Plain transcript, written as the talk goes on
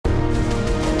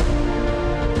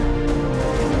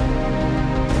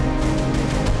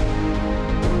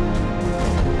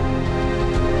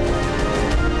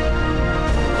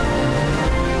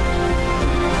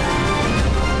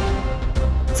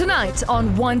Tonight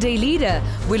on One Day Leader,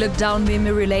 we look down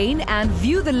memory lane and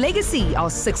view the legacy our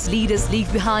 6 leaders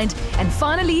leave behind. And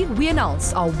finally, we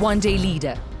announce our One Day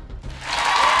Leader.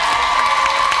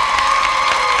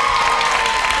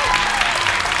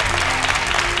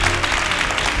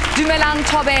 Dumelang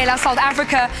Thobela, South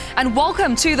Africa, and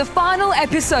welcome to the final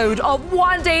episode of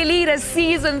One Day Leader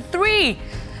Season 3.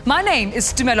 My name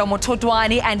is Tumi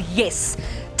Mothotoane, and yes,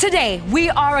 today we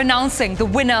are announcing the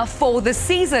winner for the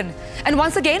season. And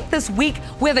once again, this week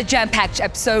we have a jam-packed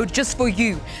episode just for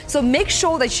you. So make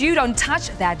sure that you don't touch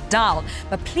that dial.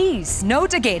 But please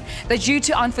note again that due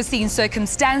to unforeseen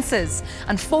circumstances,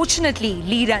 unfortunately,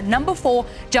 leader number 4,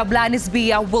 Jabulani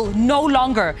Sibiya, will no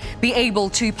longer be able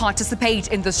to participate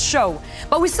in this show.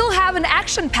 But we still have an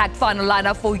action-packed final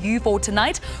lineup for you for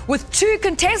tonight, with 2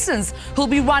 contestants who'll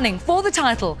be running for the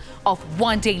title of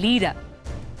One Day Leader.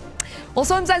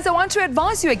 Also, I want to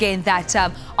advise you again that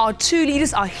our 2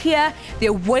 leaders are here.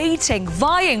 They're waiting,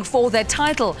 vying for their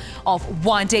title of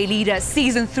One Day Leader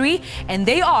Season 3. And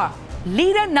they are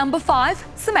leader number 5,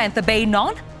 Samantha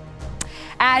Beynon.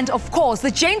 And of course,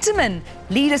 the gentleman,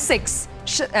 leader 6,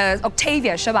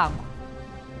 Octavia, Shabangu.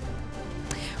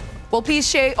 Well, please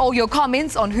share all your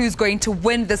comments on who's going to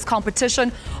win this competition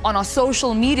on our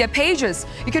social media pages.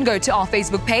 You can go to our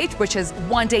Facebook page, which is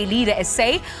One Day Leader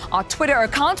SA, our Twitter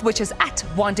account, which is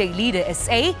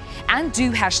 @OneDayLeaderSA, and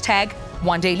do hashtag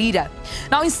One Day Leader.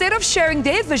 Now, instead of sharing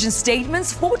their vision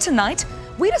statements for tonight,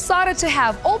 we decided to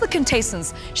have all the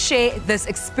contestants share this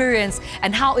experience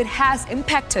and how it has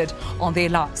impacted on their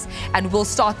lives. And we'll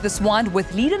start this one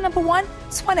with leader number 1,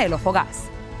 Tshwanelo, Fokazi.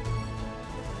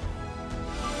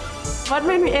 What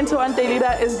made me into One Day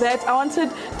Leader is that I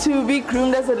wanted to be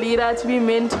groomed as a leader, to be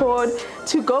mentored,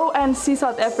 to go and see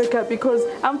South Africa, because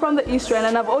I'm from the East Rand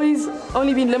and I've always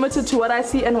only been limited to what I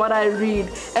see and what I read.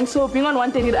 And so being on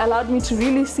One Day Leader allowed me to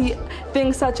really see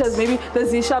things such as maybe the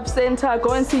Z-Shop Center,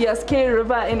 go and see Yaskei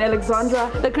River in Alexandra.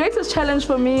 The greatest challenge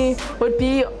for me would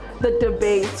be the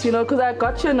debates, because I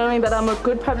got here knowing that I'm a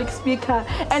good public speaker,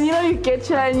 and you get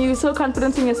here and you're so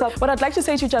confident in yourself. What I'd like to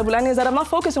say to Jabulani is that I'm not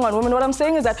focusing on women. What I'm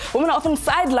saying is that women are often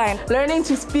sidelined. Learning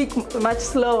to speak much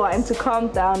slower and to calm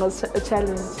down was a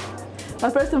challenge. My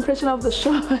first impression of the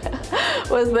show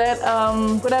was that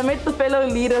when I met the fellow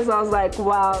leaders, I was like,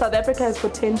 wow, South Africa has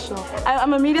potential.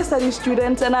 I'm a media studies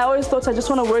student, and I always thought I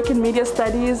just want to work in media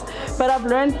studies, but I've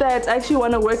learned that I actually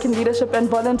want to work in leadership and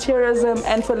volunteerism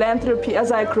and philanthropy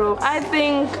as I grow. I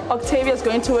think Octavia is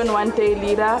going to win One Day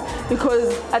Leader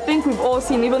because I think we've all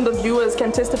seen, even the viewers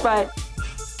can testify.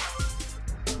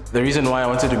 The reason why I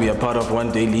wanted to be a part of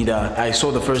One Day Leader, I saw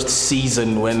the first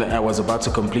season when I was about to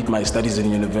complete my studies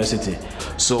in university.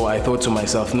 So I thought to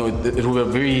myself, no, it would be a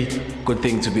very good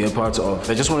thing to be a part of.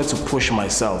 I just wanted to push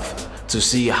myself to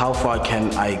see how far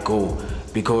can I go.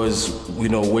 Because,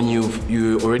 when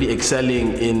you're already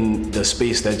excelling in the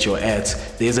space that you're at,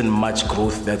 there isn't much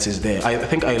growth that is there. I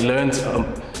think I learned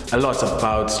a lot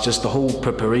about just the whole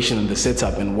preparation and the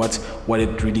setup and what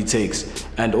it really takes.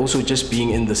 And also just being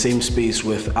in the same space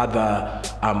with other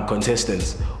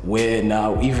contestants, where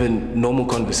now even normal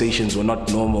conversations were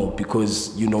not normal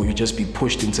because, you just be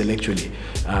pushed intellectually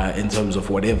in terms of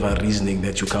whatever reasoning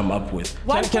that you come up with.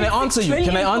 Can I answer you?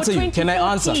 Can I answer you? Can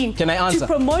I answer? Can I answer? To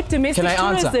promote domestic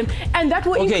tourism, and that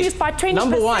will increase by 20%.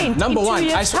 Number one,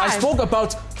 I spoke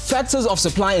about factors of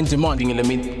supply and demand.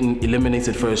 Being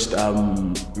eliminated first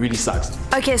really sucks.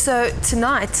 Okay, so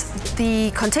tonight,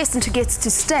 the contestant who gets to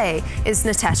stay is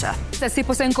Matasha.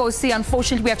 Siphosenkosi,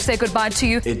 unfortunately, we have to say goodbye to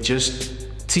you. It just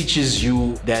teaches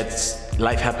you that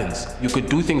life happens. You could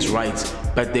do things right,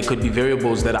 but there could be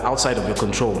variables that are outside of your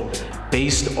control.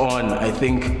 Based on, I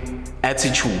think,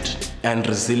 attitude and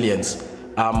resilience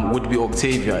would be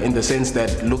Octavia, in the sense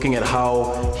that looking at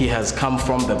how he has come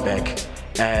from the back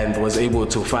and was able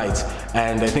to fight.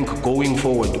 And I think going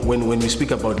forward, when we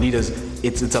speak about leaders,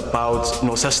 it's about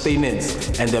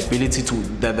sustenance and the ability to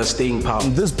the staying power.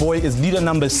 This boy is leader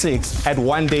number 6 at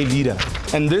One Day Leader.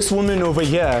 And this woman over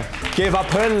here gave up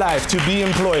her life to be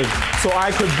employed so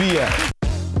I could be here.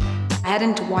 I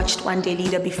hadn't watched One Day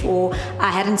Leader before.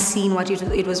 I hadn't seen what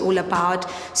it was all about.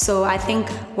 So I think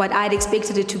what I'd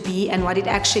expected it to be and what it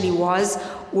actually was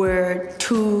were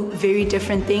 2 very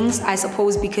different things, I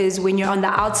suppose, because when you're on the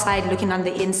outside looking on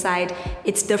the inside,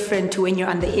 it's different to when you're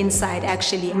on the inside,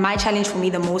 actually. My challenge for me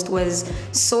the most was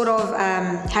sort of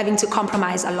having to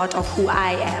compromise a lot of who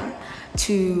I am.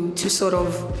 to sort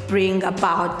of bring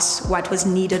about what was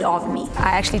needed of me.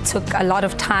 I actually took a lot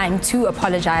of time to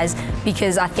apologize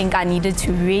because I think I needed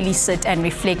to really sit and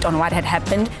reflect on what had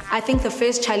happened. I think the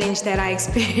first challenge that I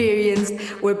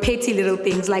experienced were petty little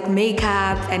things like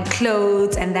makeup and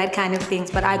clothes and that kind of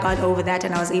things, but I got over that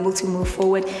and I was able to move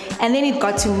forward. And then it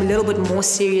got to a little bit more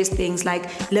serious things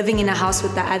like living in a house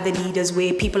with the other leaders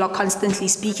where people are constantly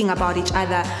speaking about each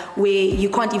other, where you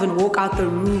can't even walk out the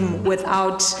room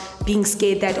without being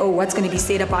scared that, oh, what's going to be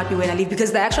said about me when I leave?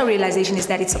 Because the actual realization is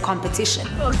that it's a competition.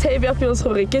 Octavia feels for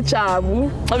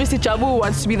Jabu. Obviously, Jabu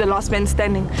wants to be the last man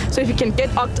standing. So if you can get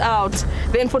Oct out,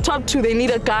 then for top 2, they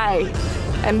need a guy.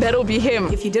 And that'll be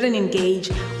him. If you didn't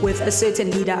engage with a certain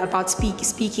leader about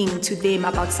speaking to them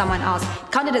about someone else,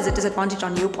 it counted as a disadvantage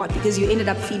on your part because you ended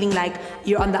up feeling like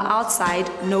you're on the outside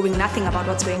knowing nothing about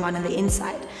what's going on the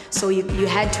inside. So you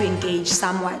had to engage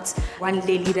somewhat. One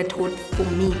day leader taught for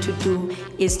me to do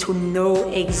is to know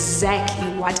exactly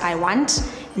what I want,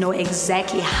 know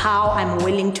exactly how I'm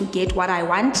willing to get what I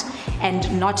want,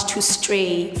 and not to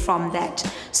stray from that.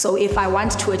 So if I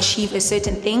want to achieve a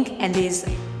certain thing and there's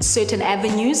certain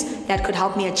avenues that could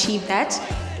help me achieve that,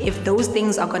 if those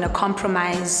things are going to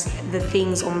compromise the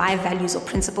things or my values or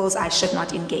principles, I should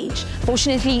not engage.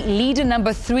 Fortunately, leader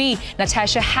number 3,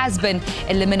 Matasha, has been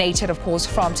eliminated, of course,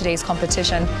 from today's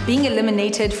competition. Being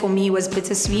eliminated for me was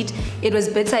bittersweet. It was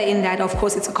bitter in that, of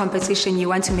course, it's a competition. You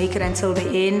want to make it until the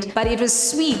end. But it was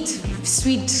sweet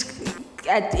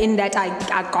in that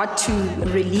I got to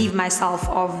relieve myself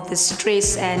of the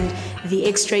stress and the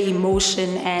extra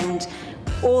emotion and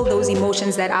all those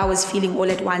emotions that I was feeling all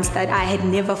at once that I had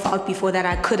never felt before, that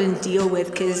I couldn't deal with,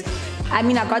 because I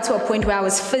got to a point where I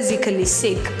was physically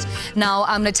sick. Now,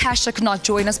 Natasha could not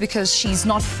join us because she's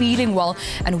not feeling well,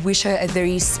 and wish her a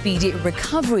very speedy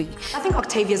recovery. I think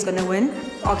Octavia's going to win.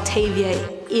 Octavia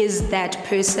is that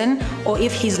person, or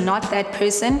if he's not that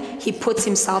person, he puts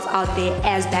himself out there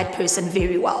as that person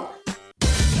very well.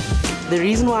 The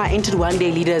reason why I entered One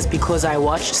Day Leader is because I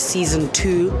watched season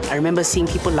 2. I remember seeing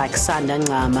people like Sanda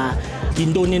Ngama.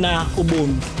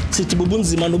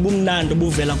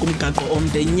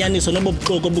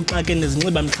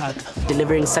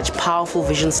 Delivering such powerful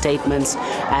vision statements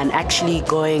and actually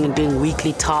going and doing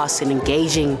weekly tasks and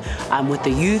engaging with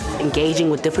the youth, engaging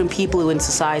with different people in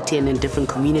society and in different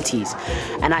communities.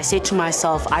 And I said to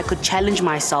myself, I could challenge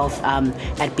myself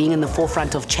at being in the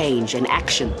forefront of change and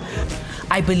action.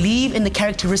 I believe in the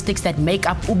characteristics that make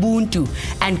up Ubuntu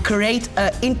and create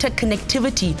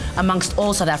interconnectivity amongst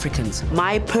all South Africans.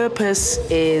 My purpose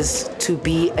is to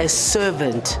be a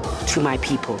servant to my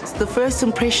people. The first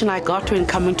impression I got when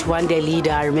coming to One Day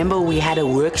Leader, I remember we had a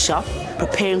workshop,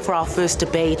 preparing for our first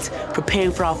debate,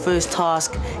 preparing for our first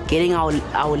task, getting our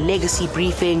legacy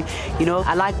briefing.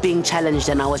 I like being challenged,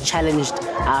 and I was challenged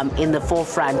in the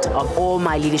forefront of all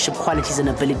my leadership qualities and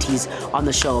abilities on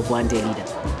the show of One Day Leader.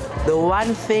 The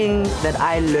one thing that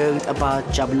I learned about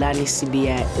Jabulani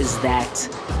Sibiya is that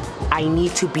I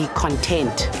need to be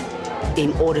content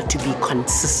in order to be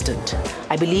consistent.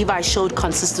 I believe I showed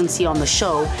consistency on the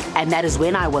show, and that is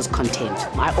when I was content.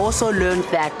 I also learned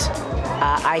that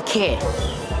I care.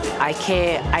 I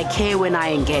care when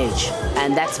I engage,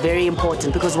 and that's very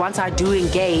important, because once I do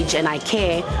engage and I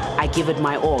care, I give it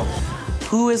my all.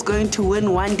 Who is going to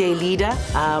win One Day Leader?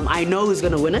 I know who's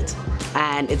going to win it.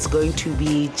 And it's going to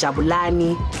be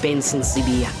Jabulani Benson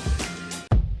Sibiya.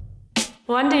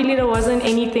 One Day Leader wasn't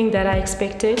anything that I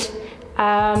expected.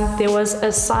 There was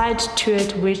a side to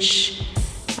it which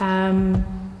I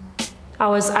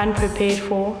was unprepared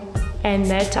for, and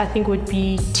that I think would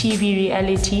be TV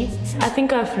reality. I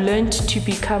think I've learned to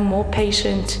become more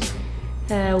patient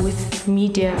with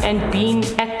media and being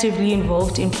actively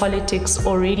involved in politics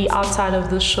already outside of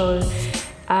the show.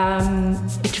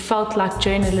 It felt like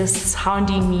journalists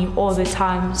hounding me all the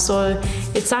time. So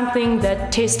it's something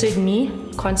that tested me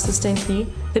consistently.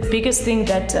 The biggest thing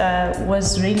that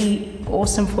was really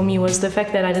awesome for me was the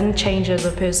fact that I didn't change as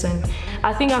a person.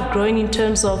 I think I've grown in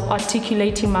terms of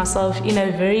articulating myself in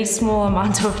a very small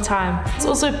amount of time. It's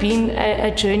also been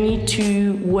a journey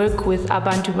to work with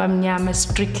Abantu Bamnyama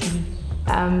strictly.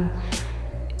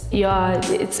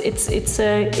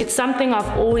 It's something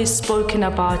I've always spoken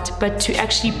about, but to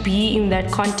actually be in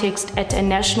that context at a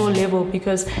national level,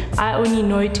 because I only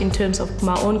know it in terms of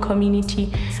my own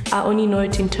community, I only know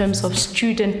it in terms of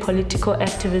student political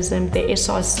activism, the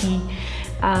SRC.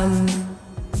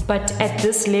 But at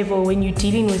this level, when you're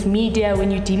dealing with media,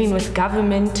 when you're dealing with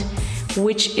government,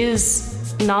 which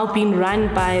is now being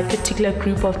run by a particular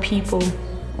group of people,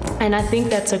 And I think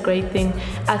that's a great thing.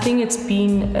 I think it's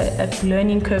been a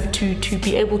learning curve to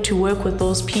be able to work with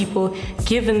those people,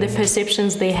 given the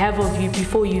perceptions they have of you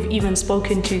before you've even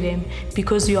spoken to them,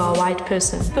 because you are a white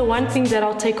person. The one thing that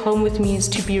I'll take home with me is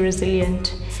to be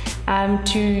resilient,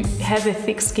 to have a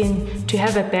thick skin, to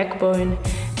have a backbone,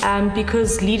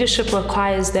 because leadership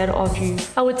requires that of you.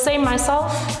 I would say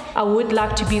myself, I would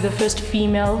like to be the first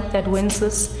female that wins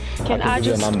this. Can I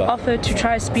just offer to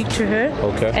try to speak to her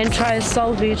and try to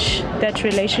salvage that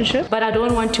relationship? But I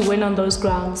don't want to win on those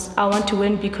grounds. I want to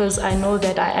win because I know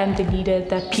that I am the leader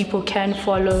that people can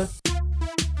follow.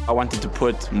 I wanted to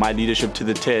put my leadership to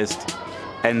the test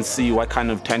and see what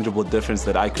kind of tangible difference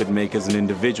that I could make as an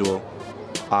individual,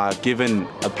 given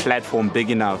a platform big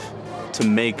enough to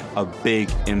make a big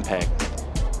impact.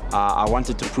 I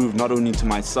wanted to prove not only to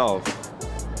myself,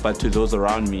 but to those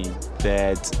around me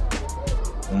that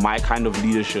my kind of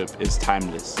leadership is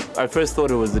timeless. I first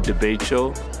thought it was a debate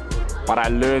show, but I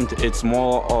learned it's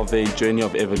more of a journey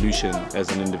of evolution as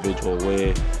an individual,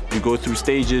 where you go through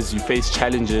stages, you face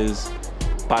challenges,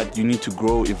 but you need to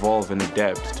grow, evolve, and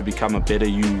adapt to become a better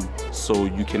you, so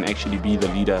you can actually be the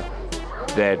leader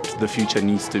that the future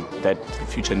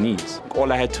needs.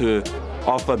 All I had to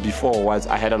offer before was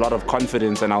I had a lot of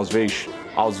confidence, and I was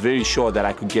very sure that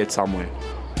I could get somewhere.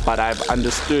 But I've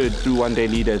understood through One Day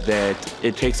Leader that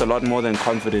it takes a lot more than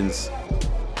confidence.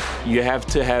 You have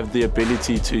to have the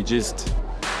ability to just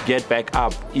get back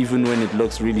up even when it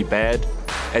looks really bad,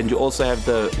 and you also have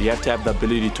to have the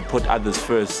ability to put others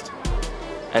first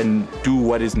and do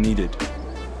what is needed.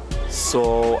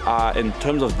 So in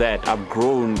terms of that, I've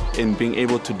grown in being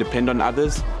able to depend on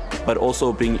others, but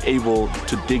also being able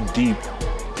to dig deep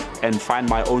and find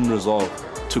my own resolve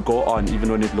to go on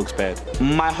even when it looks bad.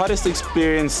 My hardest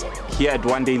experience here at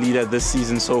One Day Leader this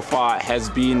season so far has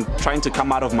been trying to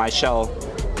come out of my shell,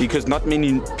 because not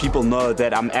many people know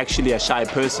that I'm actually a shy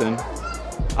person,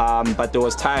 but there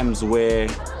was times where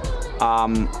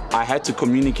I had to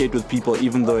communicate with people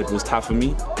even though it was tough for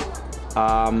me.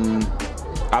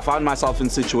 I found myself in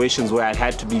situations where I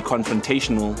had to be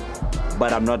confrontational,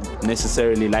 but I'm not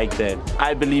necessarily like that.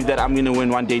 I believe that I'm gonna win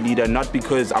One Day Leader, not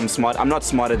because I'm smart. I'm not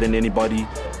smarter than anybody.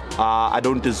 I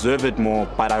don't deserve it more,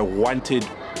 but I want it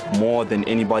more than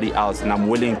anybody else, and I'm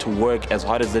willing to work as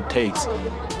hard as it takes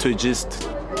to just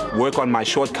work on my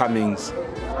shortcomings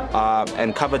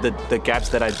and cover the gaps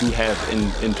that I do have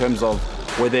in terms of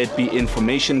whether it be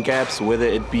information gaps, whether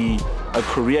it be a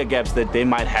career gaps that they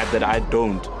might have that I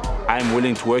don't. I'm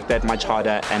willing to work that much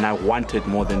harder, and I want it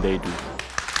more than they do.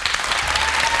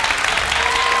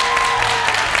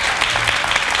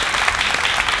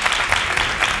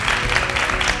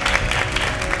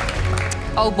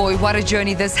 Oh boy, what a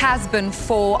journey this has been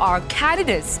for our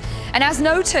candidates. And as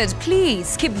noted,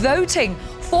 please keep voting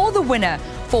for the winner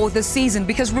for the season,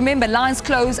 because remember, lines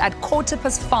close at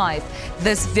 5:15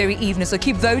 this very evening. So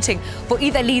keep voting for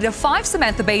either Leader 5,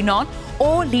 Samantha Beynon,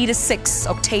 or Leader 6,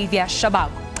 Octavia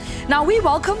Shabangu. Now we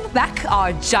welcome back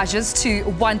our judges to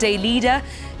One Day Leader.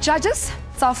 Judges,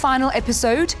 it's our final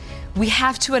episode. We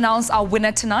have to announce our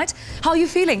winner tonight. How are you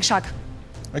feeling, Shaka?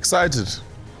 Excited.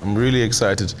 I'm really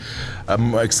excited.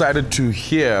 I'm excited to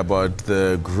hear about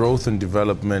the growth and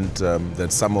development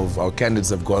that some of our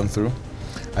candidates have gone through.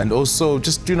 And also,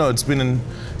 just, you know, it's been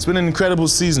an incredible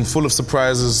season, full of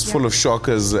surprises, full of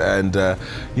shockers, and,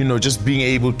 you know, just being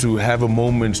able to have a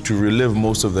moment to relive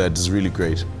most of that is really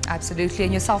great. Absolutely.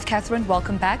 And yourself, Catherine,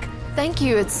 welcome back. Thank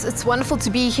you. It's wonderful to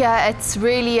be here. It's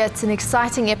an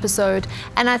exciting episode.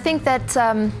 And I think that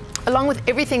along with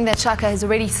everything that Shaka has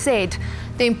already said,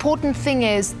 the important thing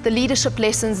is the leadership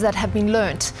lessons that have been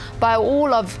learnt by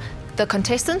all of the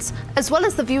contestants as well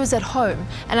as the viewers at home.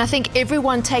 And I think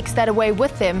everyone takes that away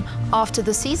with them after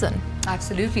the season.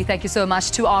 Absolutely. Thank you so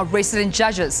much to our resident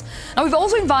judges. Now, we've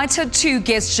also invited 2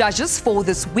 guest judges for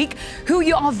this week who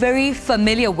you are very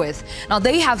familiar with. Now,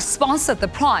 they have sponsored the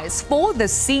prize for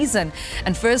this season.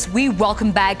 And first, we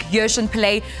welcome back Yershan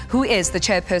Pillay, who is the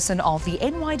chairperson of the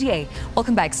NYDA.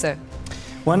 Welcome back, sir.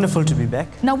 Wonderful to be back.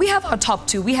 Now, we have our top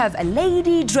 2. We have a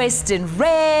lady dressed in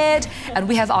red, and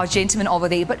we have our gentleman over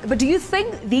there. But do you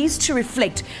think these 2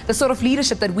 reflect the sort of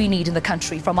leadership that we need in the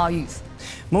country from our youth?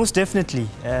 Most definitely.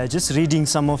 Just reading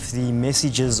some of the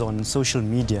messages on social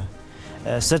media,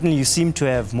 certainly you seem to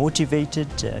have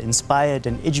motivated, inspired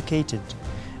and educated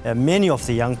many of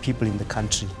the young people in the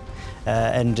country.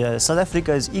 And South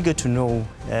Africa is eager to know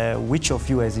which of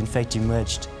you has in fact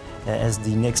emerged as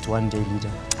the next one-day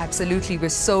leader. Absolutely, we're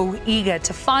so eager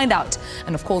to find out,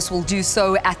 and of course we'll do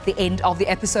so at the end of the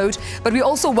episode. But we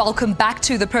also welcome back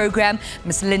to the program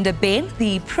Ms. Linda Ben,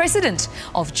 the President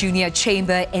of Junior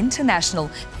Chamber International.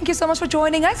 Thank you so much for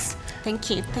joining us. Thank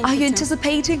you. Are you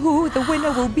anticipating who the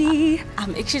winner will be?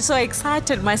 I'm actually so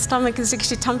excited. My stomach is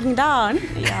actually tumbling down.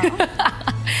 Yeah.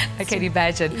 I can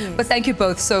imagine. Yes. But thank you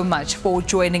both so much for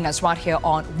joining us right here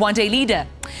on One Day Leader.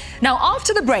 Now,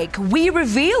 after the break, we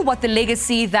reveal what the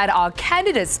legacy that our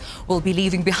candidates will be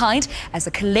leaving behind as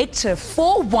a collective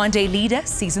for One Day Leader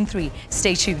Season 3.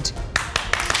 Stay tuned.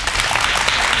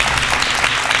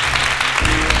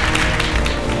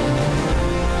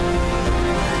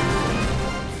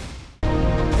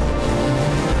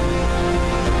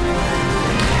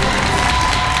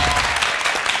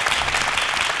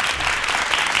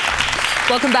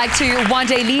 Welcome back to One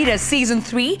Day Leader Season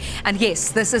 3. And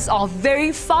yes, this is our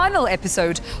very final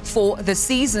episode for the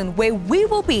season where we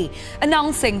will be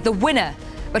announcing the winner.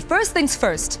 But first things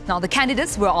first, now the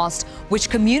candidates were asked which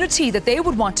community that they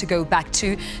would want to go back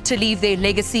to leave their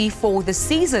legacy for the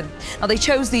season. Now they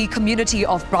chose the community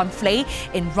of Brandvlei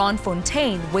in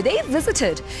Randfontein, where they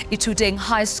visited Ituateng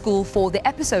High School for the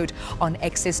episode on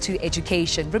access to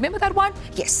education. Remember that one?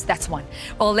 Yes, that's one.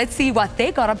 Well, let's see what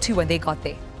they got up to when they got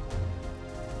there.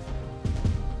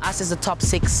 Us as the top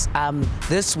 6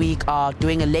 this week are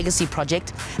doing a legacy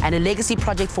project, and a legacy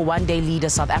project for One Day Leader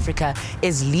South Africa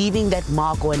is leaving that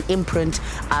mark or an imprint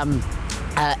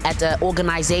at an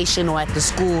organization or at the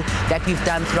school that we've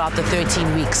done throughout the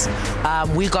 13 weeks.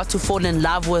 We got to fall in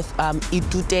love with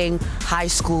Ituateng High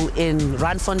School in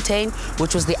Randfontein,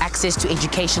 which was the access to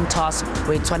education task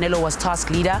where Tshwanelo was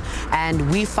task leader, and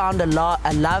we found a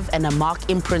love and a mark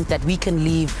imprint that we can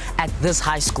leave at this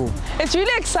high school. It's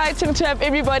really exciting to have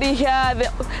everybody here,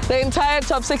 the entire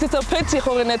top 6. It's a pity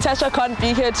Natasha can't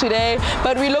be here today,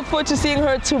 but we look forward to seeing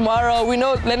her tomorrow. We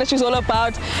know she's all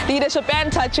about leadership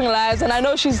and touching lives, and I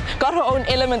know she's got her own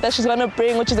element that she's going to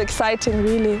bring, which is exciting,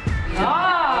 really.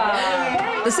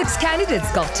 The 6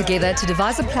 candidates got together to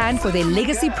devise a plan for their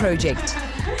legacy project.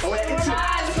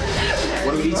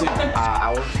 What are we eating?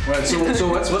 Right, so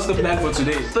what's the plan for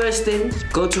today? First thing,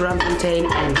 go to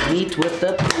Randfontein and meet with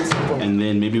the principal. And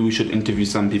then maybe we should interview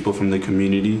some people from the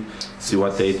community, see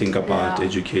what they think about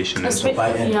education. And stuff.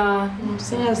 Yeah,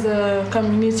 seeing as the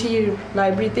community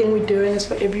library thing we're doing is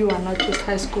for everyone, not just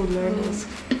high school learners.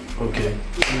 Okay.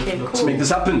 Cool. Let's make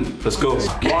this happen. Let's go. 1,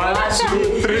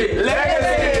 2, 3.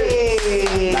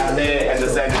 Legacy! And the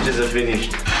sandwiches are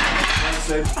finished.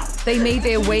 They made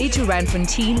their way to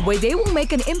Randfontein, where they will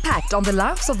make an impact on the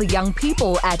lives of the young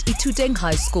people at Ituateng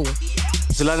High School.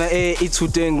 Zilana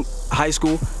Ituateng High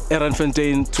School,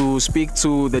 Randfontein, to speak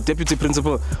to the deputy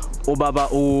principal, Obaba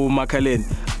Makaleni,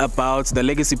 about the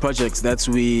legacy projects that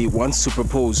we want to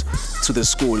propose to the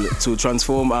school to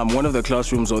transform one of the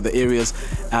classrooms or the areas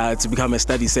to become a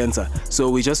study center. So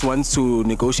we just want to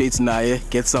negotiate naye,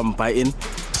 get some buy-in.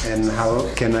 And how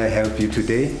can I help you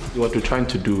today? What we're trying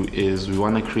to do is we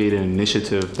want to create an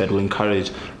initiative that will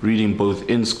encourage reading both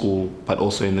in school but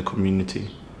also in the community.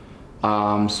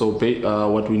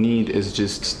 What we need is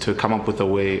just to come up with a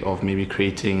way of maybe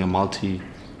creating a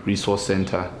multi-resource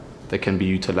center that can be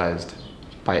utilized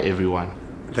by everyone.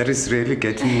 That is really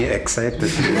getting me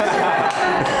excited.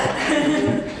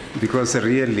 Because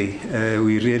really,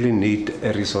 we really need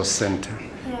a resource center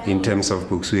in terms of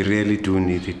books. We really do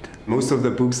need it. Most of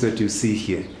the books that you see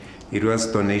here, it was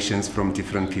donations from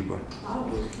different people.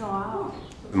 Wow.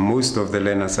 Most of the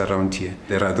learners around here,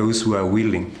 there are those who are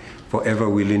willing, forever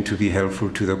willing to be helpful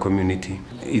to the community.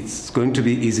 It's going to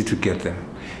be easy to get them.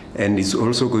 And it's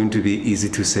also going to be easy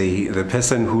to say the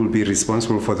person who will be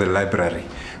responsible for the library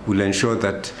will ensure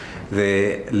that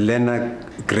the learner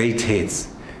grade heads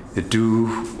do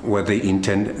what they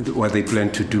intend, what they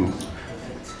plan to do.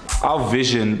 Our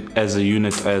vision as a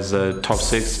unit, as a top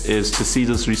 6, is to see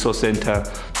this resource center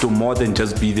do more than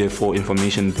just be there for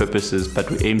information purposes, but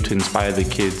we aim to inspire the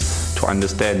kids to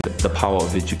understand the power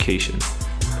of education.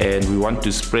 And we want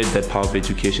to spread that power of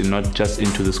education not just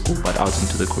into the school, but out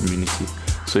into the community.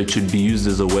 So it should be used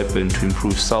as a weapon to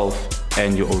improve self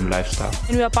and your own lifestyle.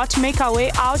 And we're about to make our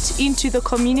way out into the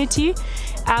community.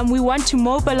 We want to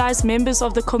mobilize members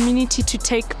of the community to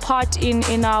take part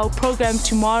in our program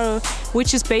tomorrow,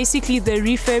 which is basically the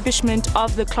refurbishment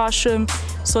of the classroom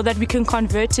so that we can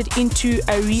convert it into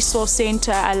a resource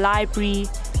center, a library,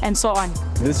 and so on.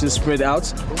 Let's just spread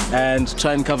out and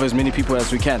try and cover as many people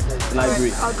as we can.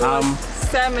 Library. I'll go with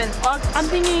Salmon. I'm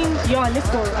thinking you're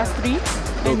left for us 3.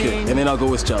 Okay, and then I'll go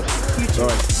with Jab. All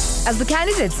right. As the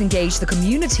candidates engage the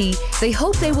community, they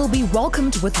hope they will be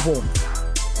welcomed with warmth.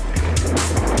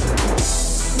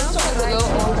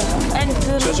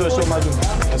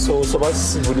 So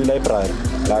basivula library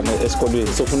lana esikolweni.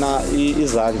 So funa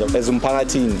izandla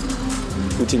ezimphakathini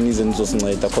ukuthi nize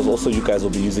nizosinceda because also you guys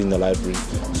will be using the library.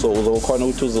 So uzokhona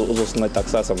ukuthi uzosinceda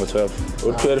kusasa ngo-12.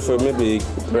 U-12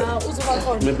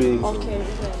 maybe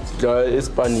la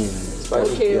Espanian.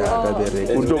 Okay.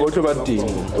 Uthi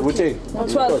badini. Ukuthi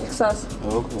 12 kusasa.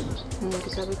 Okay.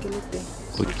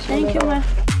 Thank you, ma.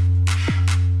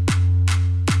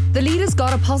 The leaders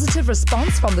got a positive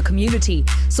response from the community.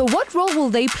 So what role will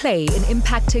they play in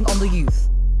impacting on the youth?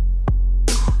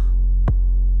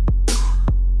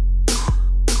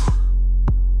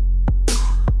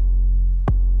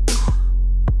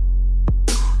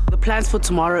 Plans for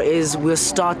tomorrow is we're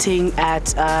starting at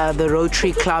the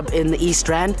Rotary Club in the East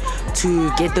Rand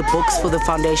to get the books for the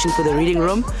foundation for the reading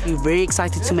room. We're very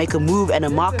excited to make a move and a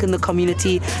mark in the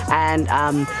community and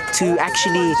to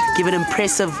actually give an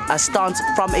impressive stance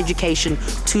from education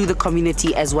to the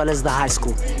community as well as the high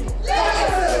school.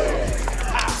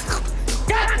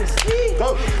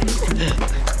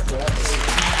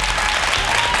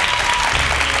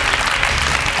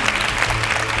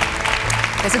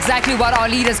 That's exactly what our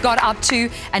leaders got up to.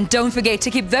 And don't forget to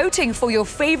keep voting for your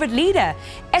favorite leader.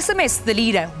 SMS the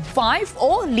leader 5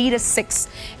 or leader 6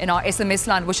 in our SMS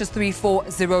line, which is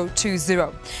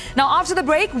 34020. Now, after the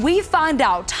break, we find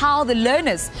out how the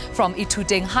learners from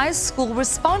Ithuteng High School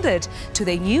responded to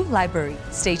their new library.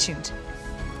 Stay tuned.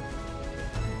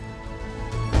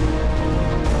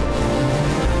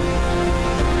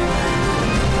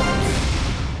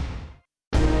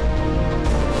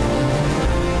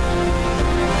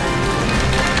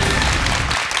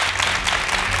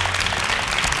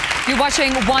 You're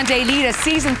watching One Day Leader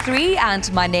Season 3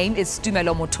 and my name is Tumi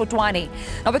Mothotoane.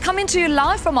 Now we're coming to you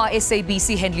live from our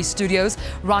SABC Henley studios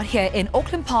right here in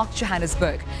Auckland Park,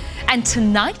 Johannesburg. And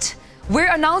tonight we're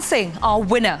announcing our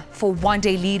winner for One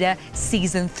Day Leader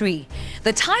Season 3.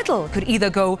 The title could either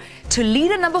go to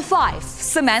leader number 5,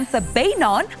 Samantha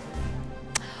Beynon,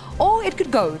 or it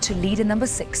could go to leader number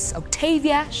 6,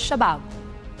 Octavia Shabangu.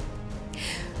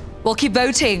 Well, keep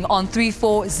voting on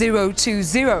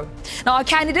 34020. Now, our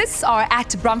candidates are at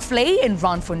Brumfley in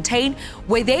Randfontein,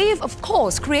 where they've, of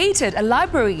course, created a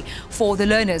library for the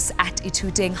learners at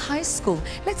Ithuteng High School.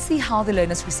 Let's see how the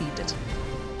learners received it.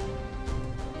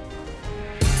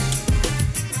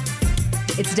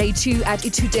 It's day 2 at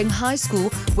Ithuteng High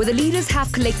School, where the leaders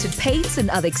have collected paints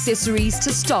and other accessories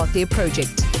to start their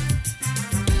project.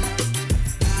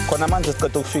 Khona manje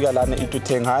siqeda ukufika lana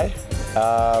Ithuteng High.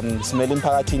 Simele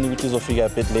imphakathini ukuthi izofika a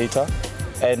bit later,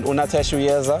 and uNatasha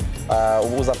uyeza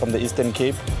uza from the Eastern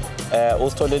Cape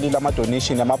usitholelile ama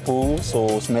donation yamabhuku,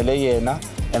 so simele yena,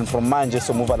 and from manje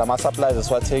so move lama supplies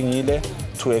esiwathengile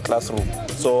to a classroom.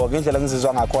 So ngendlela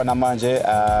ngizizwa ngakhona manje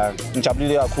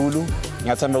ngijabulile kakhulu,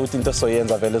 ngiyathemba ukuthi into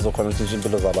soyenza vele ezokhona ukuthi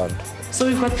impilo zabantu. So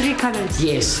we've got 3 colors.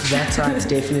 Yes, that's right. It's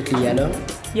definitely yellow.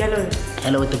 Yellow.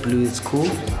 Yellow with the blue is cool.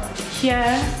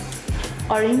 Here,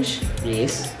 orange.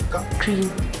 Yes. Green.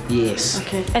 Yes.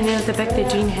 Okay. And then at the back they're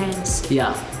doing hands.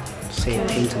 Yeah. Same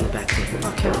paint on the back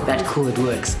there. Okay. That cool, it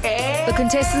works. The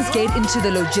contestants get into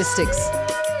the logistics.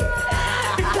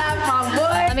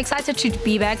 I'm excited to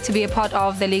be back to be a part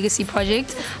of the Legacy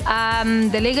Project.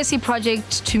 The Legacy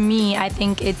Project, to me, I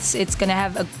think it's going to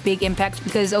have a big impact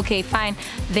because, okay, fine,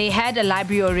 they had a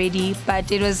library already,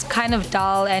 but it was kind of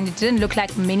dull and it didn't look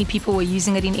like many people were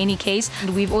using it in any case.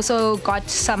 And we've also got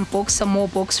some more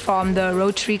books from the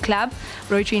Rotary Club,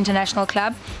 Rotary International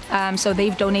Club. So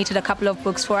they've donated a couple of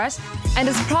books for us. And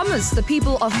as promised, the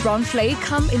people of Brumfley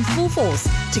come in full force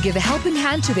to give a helping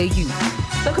hand to their youth.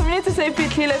 The community safety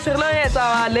is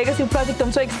our legacy project.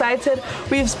 I'm so excited.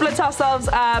 We've split ourselves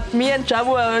up. Me and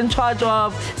Jabu are in charge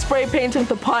of spray painting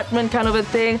department kind of a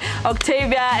thing.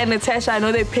 Octavia and Natasha, I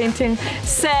know they're painting.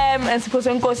 Sam and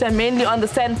Siphosenkosi are mainly on the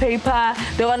sandpaper.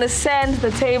 They're going to sand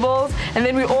the tables. And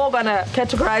then we're all going to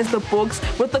categorize the books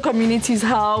with the community's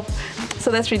help. So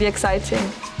that's really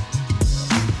exciting.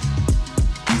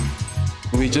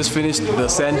 We just finished the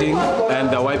sanding and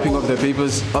the wiping of the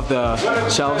papers of the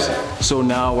shelves. So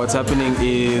now what's happening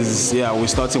is, we're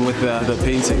starting with the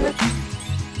painting.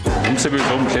 So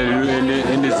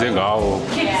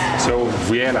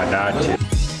vuyela nathi.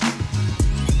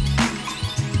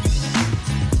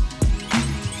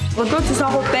 Re tlo thusa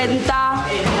go penta,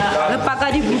 re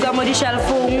paka dibuka mo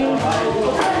di-shelfong,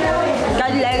 ka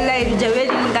di-line di jabe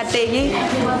di leng ka teng,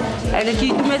 and ke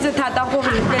itumetse thata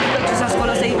gore re tlo thusa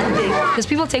sekolo sa Ithuteng. Because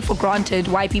people take for granted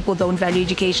why people don't value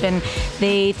education.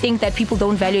 They think that people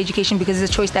don't value education because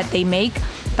it's a choice that they make.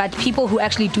 but people who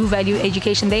actually do value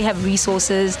education, they have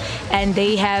resources and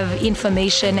they have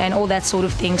information and all that sort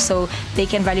of thing, so they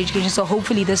can value education. So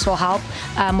hopefully this will help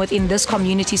within this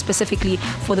community specifically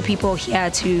for the people here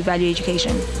to value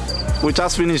education. We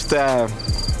just finished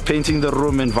painting the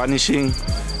room and varnishing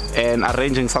and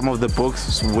arranging some of the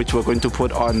books which we're going to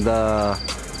put on the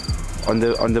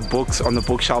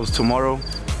bookshelves tomorrow.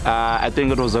 I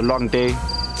think it was a long day.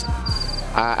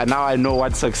 And now I know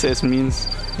what success means.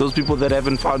 Those people that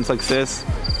haven't found success,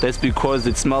 that's because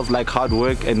it smells like hard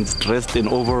work and it's dressed in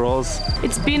overalls.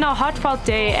 It's been a heartfelt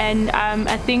day, and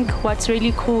I think what's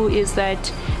really cool is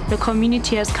that the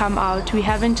community has come out. We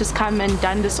haven't just come and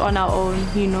done this on our own,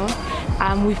 you know.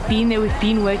 We've been there, we've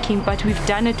been working, but we've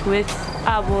done it with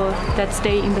our that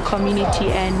stay in the community,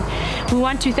 and we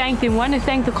want to thank them. We want to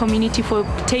thank the community for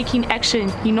taking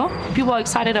action, you know. People are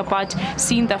excited about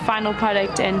seeing the final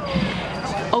product and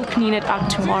opening it up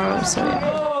tomorrow, so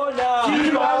yeah.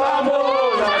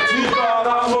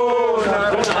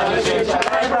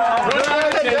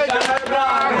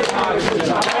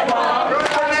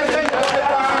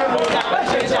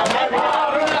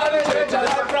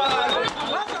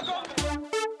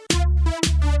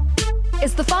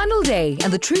 It's the final day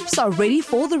and the troops are ready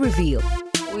for the reveal.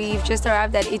 We've just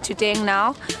arrived at Ituteng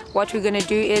now. What we're going to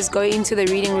do is go into the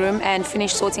reading room and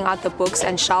finish sorting out the books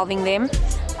and shelving them.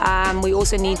 We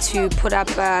also need to put up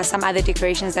some other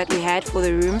decorations that we had for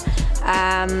the room.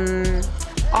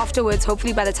 Afterwards,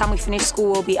 hopefully by the time we finish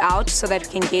school, we'll be out so that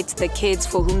we can get the kids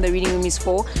for whom the reading room is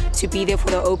for to be there for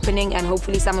the opening, and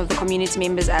hopefully some of the community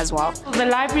members as well. The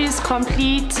library is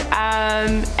complete,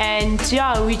 and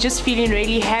yeah, we're just feeling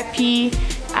really happy.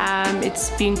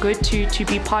 It's been good to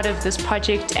be part of this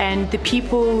project, and the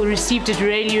people received it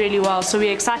really, really well. So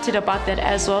we're excited about that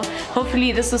as well.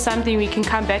 Hopefully this is something we can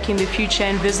come back in the future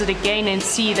and visit again and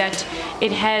see that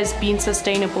it has been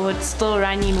sustainable. It's still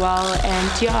running well,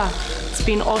 and yeah, it's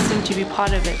been awesome to be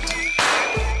part of it.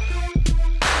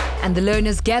 And the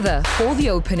learners gather for the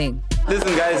opening.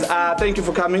 Listen guys, thank you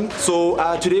for coming. So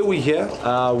today we're here.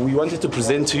 We wanted to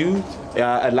present to you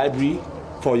a library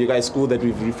for you guys' school that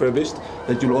we've refurbished,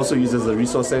 that you'll also use as a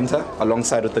resource center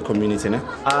alongside with the community.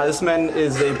 This man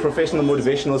is a professional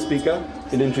motivational speaker.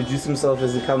 He'll introduce himself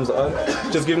as he comes on.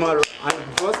 Just give him a round of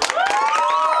applause.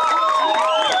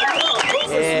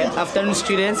 Afternoon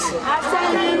students.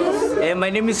 Afternoon. My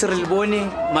name is Relboni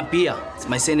Mapia, it's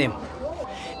my surname.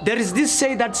 There is this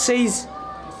say that says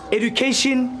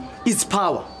education is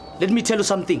power. Let me tell you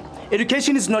something.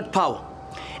 Education is not power.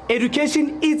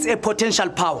 Education is a potential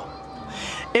power.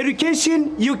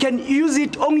 Education, you can use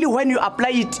it only when you apply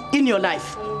it in your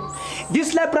life.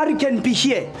 This library can be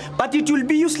here, but it will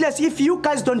be useless if you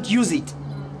guys don't use it.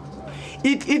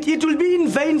 It will be in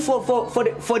vain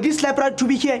for this library to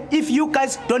be here if you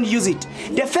guys don't use it.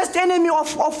 The first enemy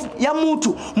of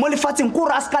Yamutu, Molifatin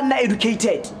Kuraskana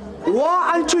educated.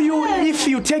 War unto you if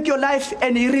you take your life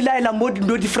and you rely on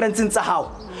no difference in how.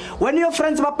 When your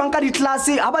friends bapanka di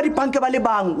klase, abadi panke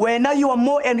balibang, when now you are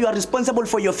more and you are responsible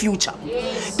for your future.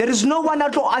 Yes. There is no one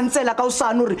to answer like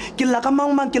Sanur,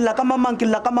 Kilakamang, Kilakamang,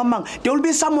 Kilakamang. There will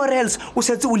be somewhere else who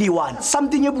says only one.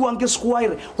 Something you want to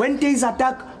squire. When there is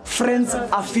attack, friends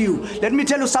are few. Let me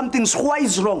tell you something, squire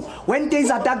is wrong. When there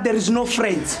is attack, there is no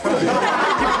friends.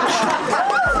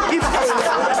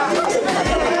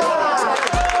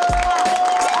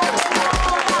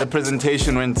 The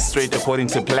presentation went straight according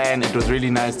to plan. It was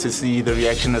really nice to see the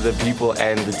reaction of the people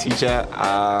and the teacher.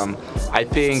 I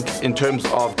think in terms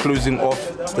of closing off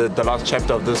the last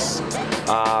chapter of this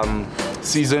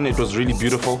season, it was really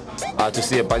beautiful to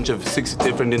see a bunch of 6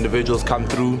 different individuals come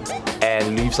through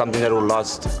and leave something that will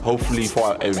last hopefully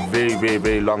for a very, very,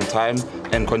 very long time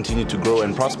and continue to grow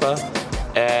and prosper.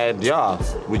 And yeah,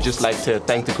 we'd just like to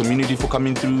thank the community for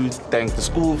coming through, thank the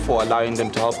school for allowing them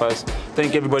to help us,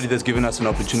 thank everybody that's given us an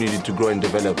opportunity to grow and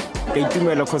develop.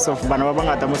 Tumelo because of bana ba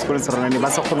bangata mo sekolong se rona ba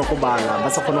sa kgone go bala,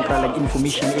 ba sa kgone go like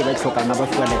information e ba tlhokang ba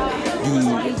fuwa like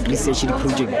di research di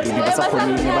project di ba sa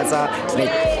kgone ba sa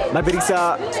like ba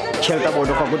berisa shelter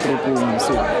bodo go tropong.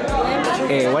 So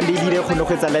one day dire kgone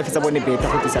go etsa life tsa bone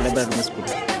better go tsa library mo sekolong.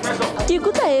 Ke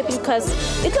ikutlwa happy because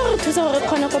it tlo re thusa gore re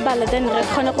kgone go bala, then re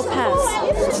kgone go pass,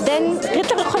 then re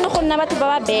tlo re kgone go nna batho ba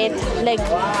ba better, like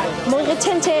mo re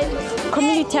change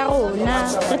community ya rona,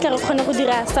 re tlo re kgone go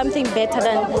dira something better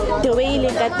than the way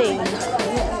ile ka teng,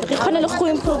 re kgone le go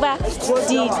improve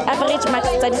the average marks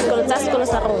tsa sekolo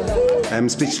sa rona. I'm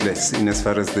speechless in as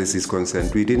far as this is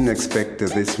concerned. We didn't expect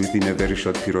this within a very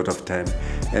short period of time.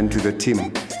 And to the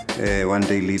team, One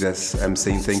Day Leaders, I'm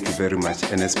saying thank you very much.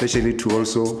 And especially to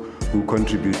also who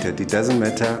contributed. It doesn't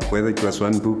matter whether it was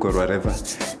one book or whatever,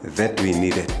 that we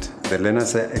needed. The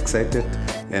learners are excited,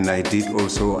 and I did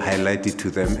also highlight it to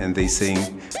them, and they're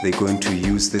saying they're going to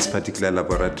use this particular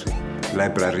library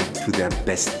to their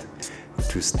best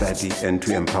to study and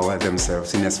to empower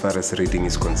themselves in as far as reading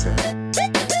is concerned.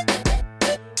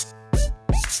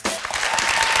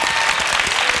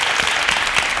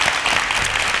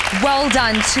 Well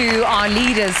done to our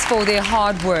leaders for their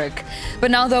hard work. But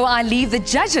now, though, I leave the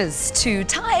judges to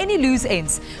tie any loose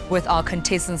ends with our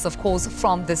contestants, of course,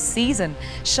 from this season.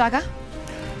 Shaka?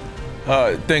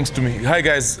 Thanks to me. Hi,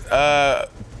 guys.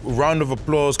 Round of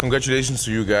applause. Congratulations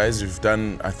to you guys.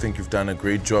 I think you've done a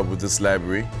great job with this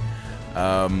library.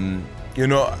 You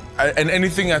know, and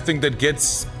anything I think that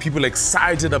gets people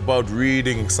excited about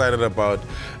reading, excited about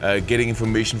getting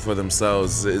information for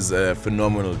themselves is a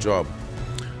phenomenal job.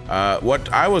 What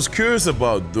I was curious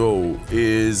about, though,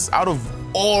 is out of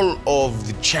all of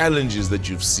the challenges that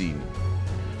you've seen,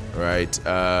 right,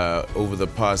 over the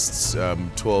past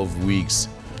 12 weeks,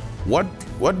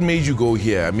 what made you go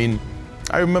here? I mean,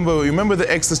 remember the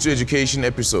Access to Education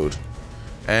episode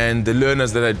and the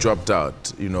learners that had dropped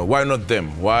out. You know, why not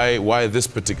them? Why this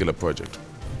particular project?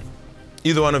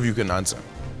 Either one of you can answer.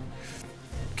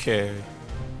 Okay.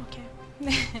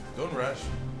 Don't rush.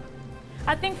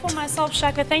 I think for myself,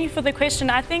 Shaka, thank you for the question.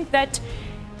 I think that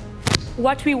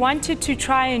what we wanted to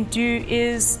try and do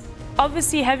is,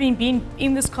 obviously having been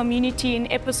in this community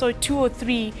in episode 2 or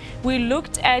 3, we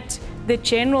looked at the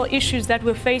general issues that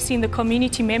were facing the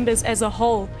community members as a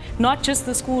whole, not just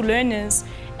the school learners.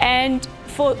 And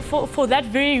for that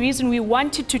very reason, we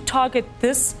wanted to target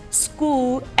this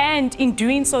school and, in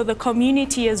doing so, the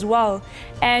community as well.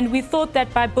 And we thought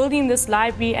that by building this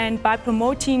library and by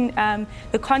promoting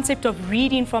the concept of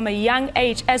reading from a young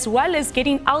age, as well as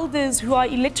getting elders who are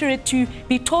illiterate to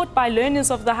be taught by learners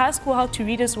of the high school how to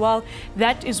read as well,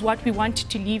 that is what we wanted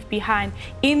to leave behind.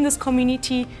 In this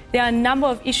community, there are a number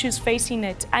of issues facing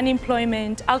it: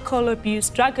 unemployment, alcohol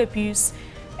abuse, drug abuse,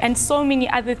 and so many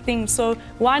other things. So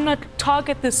why not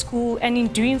target the school, and in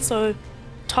doing so,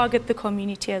 target the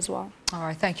community as well. All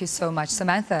right, thank you so much.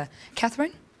 Samantha.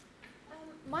 Catherine?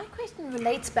 My question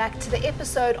relates back to the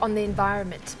episode on the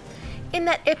environment. In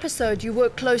that episode, you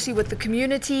worked closely with the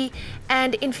community,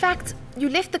 and in fact, you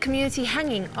left the community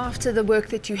hanging after the work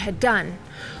that you had done.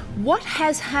 What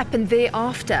has happened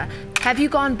thereafter? Have you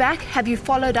gone back? Have you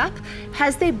followed up?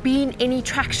 Has there been any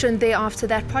traction there after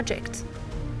that project?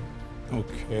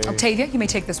 Okay. Octavia, you may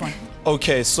take this one.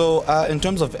 Okay, so in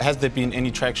terms of has there been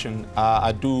any traction,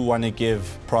 I do want to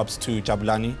give props to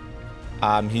Jabulani.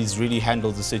 He's really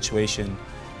handled the situation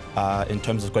in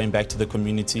terms of going back to the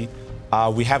community.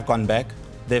 We have gone back.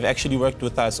 They've actually worked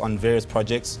with us on various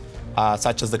projects,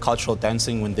 such as the cultural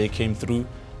dancing when they came through,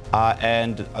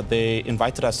 and they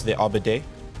invited us to their Arbor Day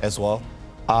as well.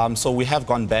 So we have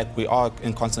gone back. We are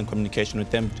in constant communication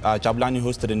with them. Jabulani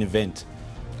hosted an event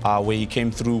where he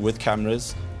came through with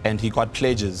cameras, and he got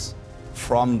pledges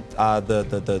from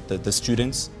the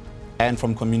students and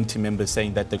from community members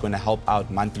saying that they're going to help out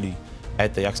monthly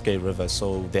at the Yaxgay River.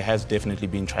 So there has definitely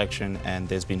been traction, and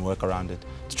there's been work around it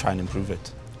to try and improve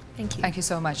it. Thank you. Thank you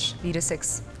so much. Leader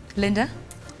 6. Linda?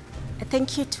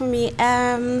 Thank you to me.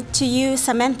 To you,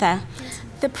 Samantha. Yes.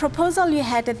 The proposal you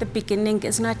had at the beginning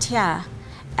is not here.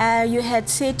 You had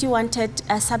said you wanted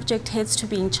subject heads to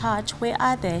be in charge. Where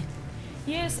are they?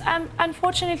 Yes,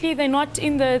 unfortunately they're not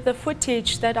in the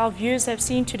footage that our viewers have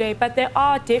seen today, but they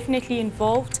are definitely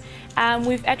involved.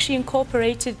 We've actually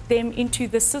incorporated them into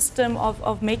the system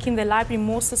of making the library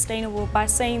more sustainable by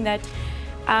saying that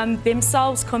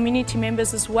themselves, community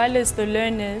members as well as the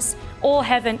learners, all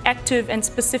have an active and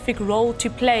specific role to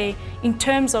play in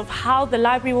terms of how the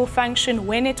library will function,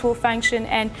 when it will function,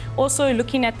 and also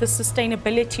looking at the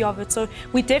sustainability of it. So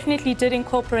we definitely did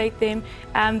incorporate them.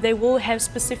 They will have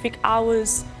specific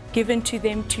hours given to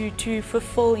them to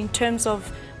fulfill in terms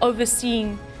of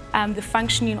overseeing the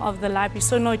functioning of the library.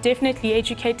 So no, definitely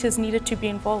educators needed to be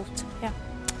involved. Yeah.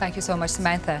 Thank you so much,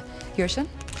 Samantha. Yurshan?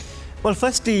 Well,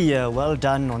 firstly, well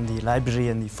done on the library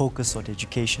and the focus on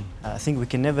education. I think we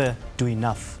can never do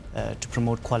enough to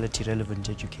promote quality, relevant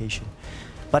education.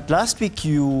 But last week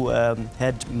you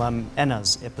had Mum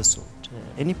Anna's episode.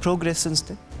 Any progress since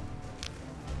then?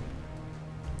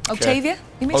 Octavia,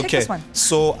 you may take this one.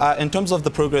 So in terms of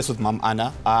the progress with Mum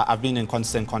Anna, I've been in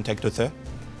constant contact with her.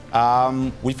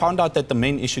 We found out that the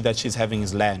main issue that she's having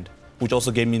is land, which also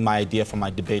gave me my idea for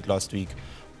my debate last week.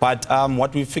 But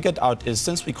what we figured out is,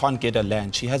 since we can't get her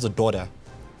land, she has a daughter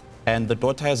and the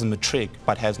daughter has a matric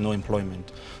but has no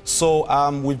employment. So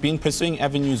we've been pursuing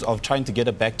avenues of trying to get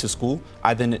her back to school,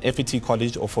 either in an FET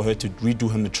college or for her to redo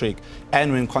her matric.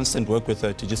 And we're in constant work with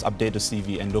her to just update her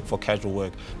CV and look for casual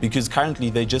work. Because currently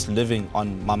they're just living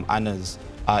on Mam Anna's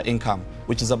income,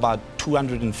 which is about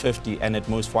 250 and at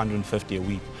most 450 a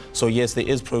week. So yes, there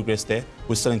is progress there.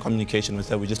 We're still in communication with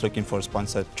her. We're just looking for a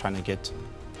sponsor trying to get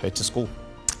her to school.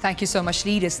 Thank you so much,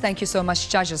 leaders. Thank you so much,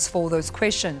 judges, for those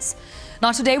questions.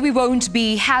 Now, today we won't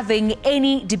be having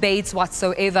any debates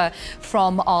whatsoever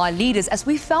from our leaders, as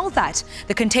we felt that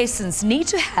the contestants need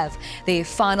to have their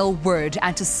final word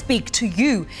and to speak to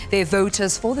you, their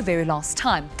voters, for the very last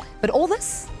time. But all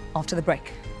this after the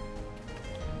break.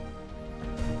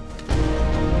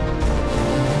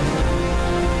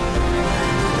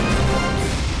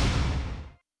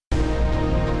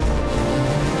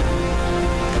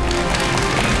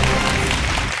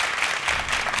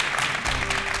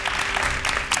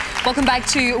 Welcome back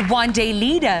to One Day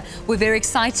Leader. We're very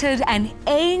excited and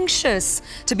anxious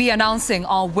to be announcing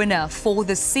our winner for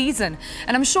this season.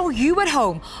 And I'm sure you at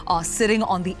home are sitting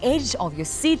on the edge of your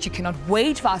seat. You cannot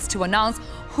wait for us to announce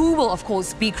who will, of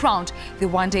course, be crowned the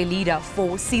One Day Leader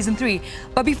for Season 3.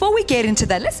 But before we get into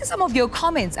that, let's see some of your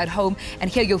comments at home and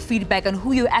hear your feedback on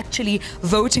who you're actually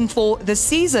voting for this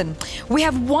season. We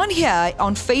have one here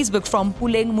on Facebook from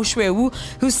Puleng Mushwewu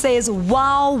who says,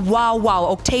 wow, wow, wow,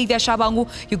 Octavia Shabangu,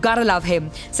 you gotta love him.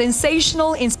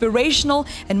 Sensational, inspirational,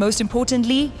 and most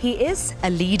importantly, he is a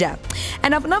leader.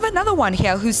 And I've another one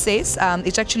here who says,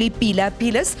 it's actually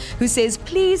Pilas, who says,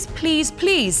 please, please,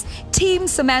 please, Team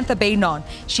Samantha Beynon.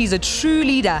 She's a true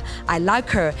leader. I like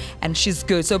her and she's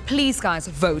good. So please, guys,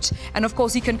 vote. And of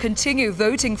course, you can continue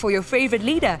voting for your favorite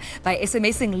leader by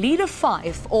SMSing Leader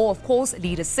 5 or, of course,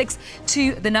 Leader 6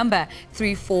 to the number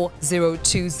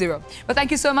 34020. But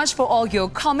thank you so much for all your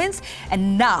comments.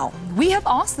 And now we have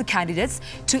asked the candidates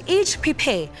to each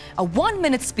prepare a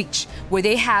 1-minute speech where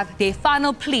they have their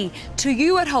final plea to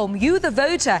you at home, you the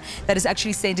voter that is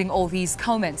actually sending all these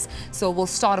comments. So we'll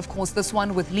start, of course, this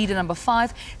one with leader number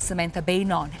 5, Samantha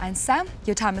Beynon. And Sam,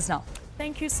 your time is now.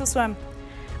 Thank you, Suswam.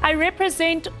 I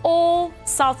represent all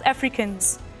South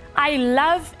Africans. I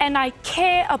love and I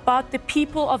care about the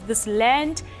people of this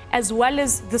land as well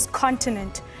as this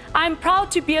continent. I'm proud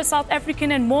to be a South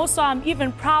African, and more so, I'm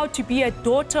even proud to be a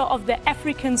daughter of the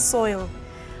African soil.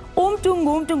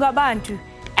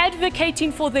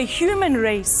 Advocating for the human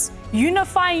race,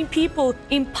 unifying people,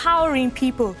 empowering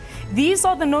people. These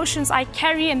are the notions I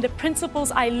carry and the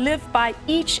principles I live by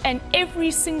each and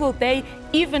every single day,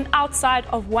 even outside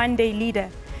of One Day Leader.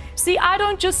 See, I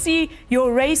don't just see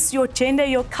your race, your gender,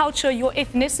 your culture, your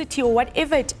ethnicity, or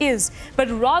whatever it is, but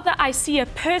rather I see a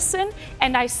person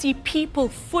and I see people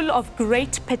full of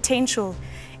great potential.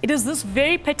 It is this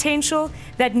very potential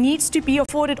that needs to be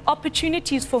afforded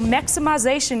opportunities for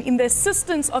maximization in the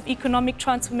assistance of economic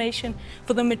transformation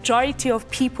for the majority of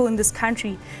people in this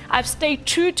country. I've stayed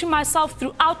true to myself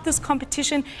throughout this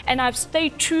competition, and I've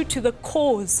stayed true to the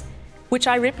cause which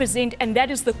I represent, and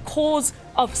that is the cause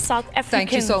of South Africans.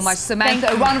 Thank you so much,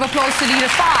 Samantha. A round of applause to Leader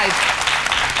 5.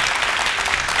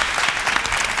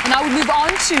 And now we move on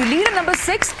to Leader number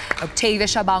 6, Octavia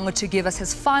Shabangu, to give us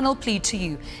his final plea to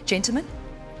you. Gentlemen.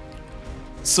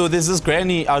 So there's this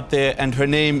granny out there, and her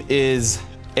name is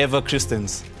Eva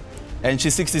Christens. And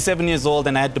she's 67 years old,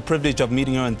 and I had the privilege of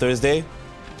meeting her on Thursday.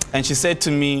 And she said to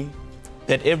me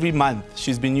that every month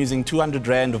she's been using 200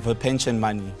 Rand of her pension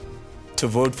money to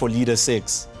vote for Leader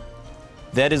 6.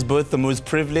 That is both the most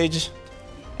privileged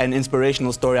and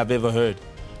inspirational story I've ever heard.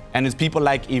 And it's people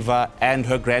like Eva and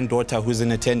her granddaughter who's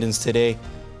in attendance today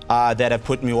that have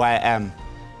put me where I am.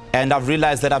 And I've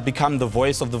realized that I've become the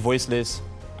voice of the voiceless.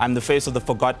 I'm the face of the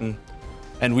forgotten,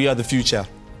 and we are the future.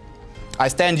 I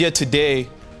stand here today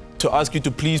to ask you to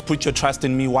please put your trust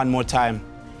in me one more time,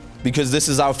 because this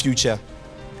is our future,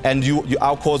 and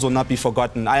our cause will not be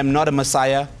forgotten. I am not a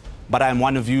messiah, but I am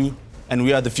one of you, and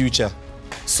we are the future.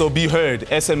 So be heard.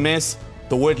 SMS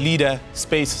the word leader,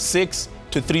 space 6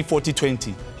 to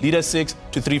 34020. Leader 6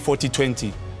 to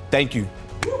 34020. Thank you.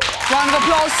 Round of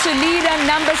applause to leader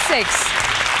number 6.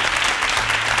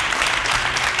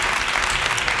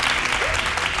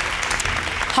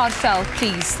 Heartfelt,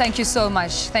 please. Thank you so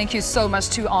much. Thank you so much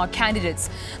to our candidates.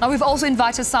 Now, we've also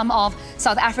invited some of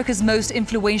South Africa's most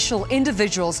influential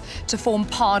individuals to form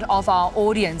part of our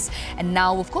audience. And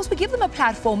now, of course, we give them a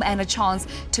platform and a chance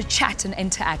to chat and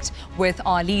interact with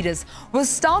our leaders. We'll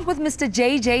start with Mr.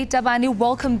 JJ Tabani.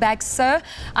 Welcome back, sir.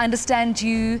 I understand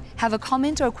you have a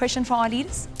comment or a question for our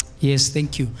leaders? Yes,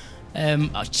 thank you.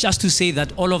 Just to say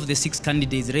that all of the 6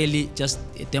 candidates really just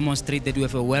demonstrate that we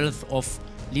have a wealth of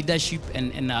leadership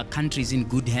and our country is in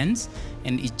good hands,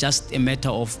 and it's just a matter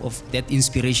of that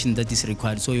inspiration that is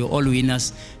required. So you're all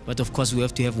winners, but of course we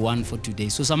have to have one for today.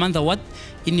 So Samantha, what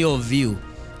in your view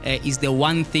is the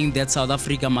one thing that South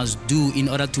Africa must do in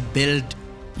order to build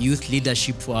youth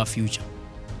leadership for our future?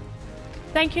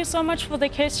 Thank you so much for the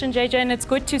question, JJ, and it's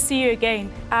good to see you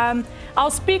again.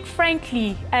 I'll speak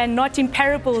frankly and not in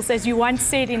parables, as you once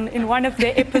said in one of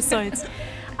the episodes.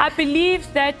 I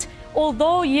believe that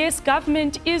although, yes,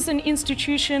 government is an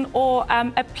institution or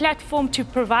a platform to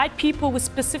provide people with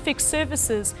specific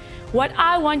services, what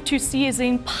I want to see is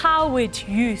empowered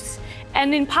youth.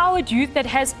 An empowered youth that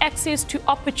has access to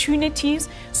opportunities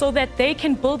so that they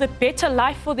can build a better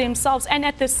life for themselves and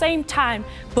at the same time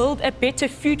build a better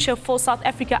future for South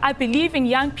Africa. I believe in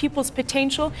young people's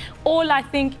potential. All I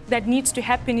think that needs to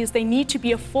happen is they need to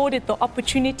be afforded the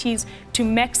opportunities to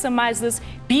maximize this,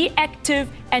 be active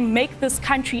and make this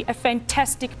country a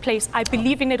fantastic place. I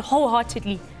believe in it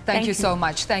wholeheartedly. Thank you so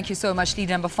much. Thank you so much,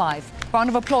 leader number 5. Round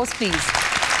of applause, please.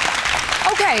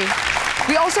 Okay,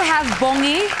 we also have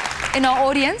Bongi in our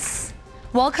audience.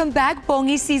 Welcome back,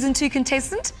 Bongi, Season 2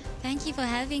 contestant. Thank you for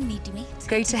having me, Tumi. It's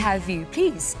great to have you.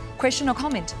 Please, question or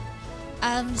comment?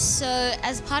 So,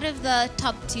 as part of the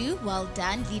top 2, well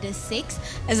done, Leader 6,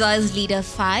 as well as Leader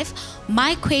 5,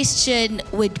 my question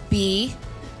would be,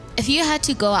 if you had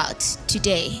to go out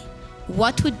today,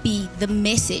 what would be the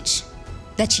message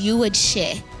that you would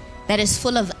share that is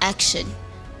full of action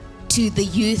to the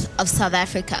youth of South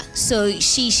Africa? So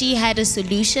she had a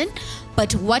solution,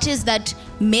 but what is that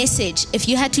message? If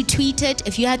you had to tweet it,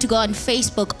 if you had to go on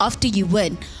Facebook after you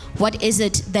win, what is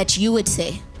it that you would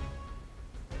say?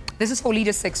 This is for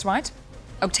Leader 6, right?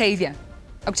 Octavia.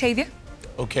 Octavia?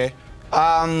 Okay.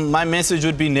 My message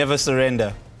would be never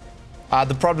surrender.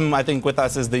 The problem, I think, with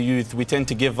us as the youth, we tend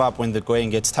to give up when the going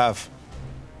gets tough.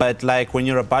 But like when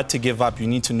you're about to give up, you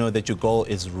need to know that your goal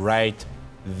is right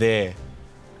there.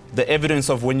 The evidence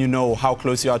of when you know how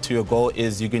close you are to your goal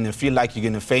is you're going to feel like you're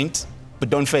going to faint, but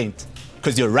don't faint,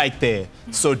 because you're right there.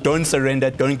 So don't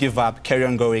surrender, don't give up, carry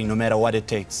on going, no matter what it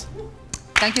takes.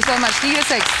 Thank you so much. Leader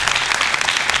 6.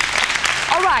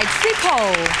 All right,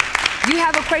 Sipho, you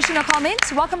have a question or comment?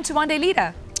 Welcome to One Day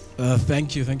Leader.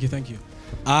 Thank you.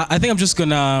 I think I'm just going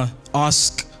to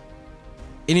ask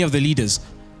any of the leaders,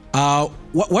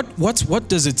 what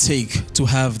does it take to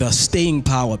have the staying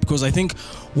power? Because I think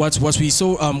what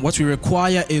we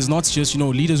require is not just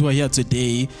leaders who are here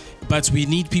today, but we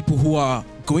need people who are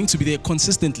going to be there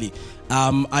consistently.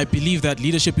 I believe that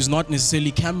leadership is not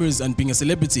necessarily cameras and being a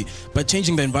celebrity, but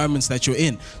changing the environments that you're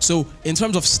in. So in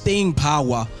terms of staying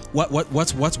power,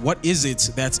 what is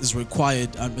it that is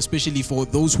required, especially for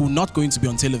those who are not going to be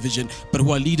on television, but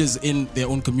who are leaders in their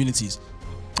own communities?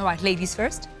 All right, ladies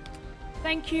first.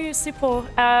 Thank you, Sipho.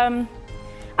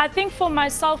 I think for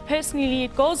myself personally,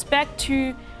 it goes back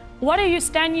to what are you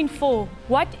standing for?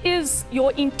 What is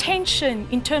your intention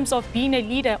in terms of being a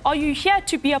leader? Are you here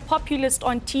to be a populist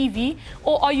on TV,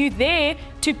 or are you there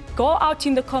to go out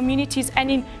in the communities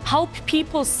and help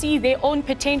people see their own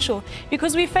potential?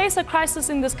 Because we face a crisis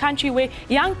in this country where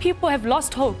young people have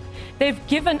lost hope. They've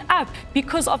given up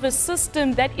because of a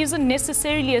system that isn't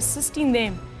necessarily assisting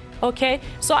them. Okay,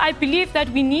 so I believe that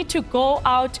we need to go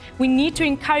out, we need to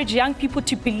encourage young people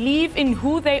to believe in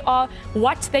who they are,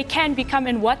 what they can become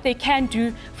and what they can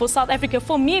do for South Africa.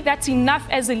 For me, that's enough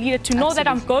as a leader to know that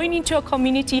I'm going into a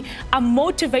community, I'm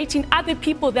motivating other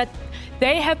people that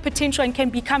they have potential and can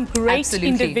become great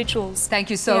individuals. Thank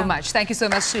you so much. Thank you so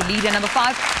much to leader number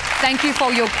 5. Thank you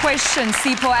for your question,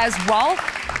 Sipho, as well.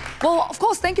 Well, of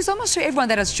course, thank you so much to everyone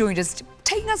that has joined us,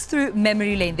 taking us through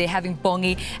memory lane. They're having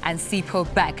Bongi and Sipho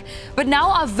back. But now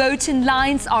our voting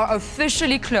lines are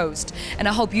officially closed, and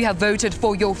I hope you have voted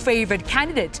for your favorite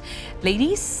candidate.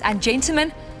 Ladies and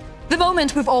gentlemen, the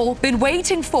moment we've all been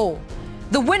waiting for.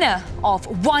 The winner of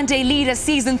One Day Leader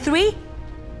Season 3,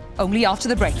 only after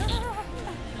the break.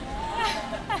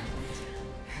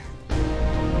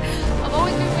 I've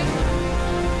always been waiting.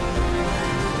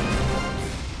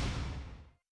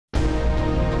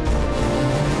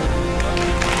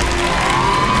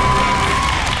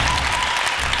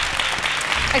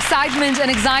 Excitement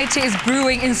and anxiety is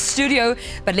brewing in studio.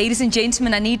 But ladies and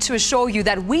gentlemen, I need to assure you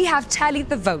that we have tallied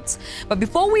the votes. But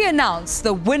before we announce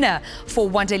the winner for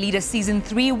One Day Leader Season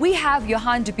 3, we have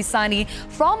Johan Dupisani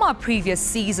from our previous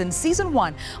season, Season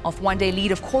 1 of One Day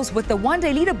Leader, of course, with the One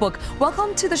Day Leader book.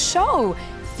 Welcome to the show.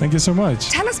 Thank you so much.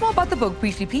 Tell us more about the book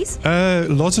briefly, please.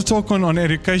 Lots of talk on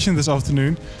education this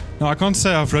afternoon. Now, I can't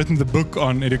say I've written the book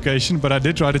on education, but I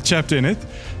did write a chapter in it.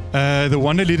 The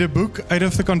One Day Leader book, 8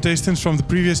 of the contestants from the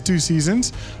previous 2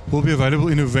 seasons, will be available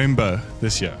in November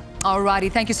this year.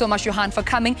 Alrighty, thank you so much, Johan, for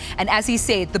coming. And as he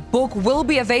said, the book will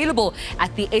be available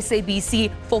at the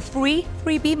SABC for free,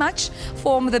 freebie much,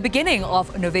 from the beginning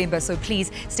of November. So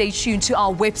please stay tuned to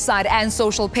our website and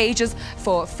social pages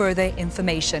for further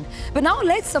information. But now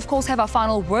let's, of course, have our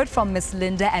final word from Miss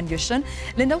Linda and Yushin.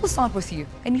 Linda, we'll start with you.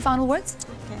 Any final words?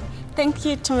 Okay. Thank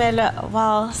you, Tshwanelo.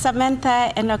 Well,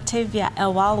 Samantha and Octavia,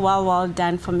 well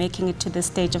done for making it to the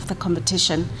stage of the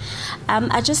competition.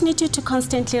 I just need you to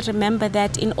constantly remember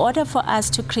that in order for us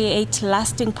to create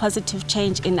lasting positive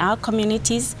change in our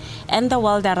communities and the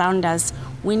world around us,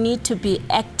 we need to be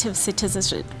active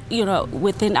citizens,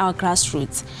 within our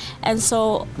grassroots. And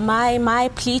so my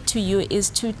plea to you is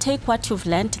to take what you've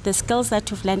learned, the skills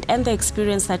that you've learned and the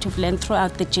experience that you've learned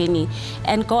throughout the journey,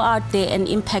 and go out there and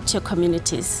impact your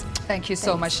communities. Thank you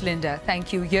so much, Linda.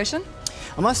 Thank you. Yushin?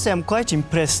 I must say I'm quite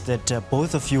impressed that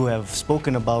both of you have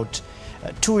spoken about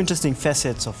two interesting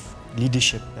facets of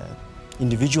leadership,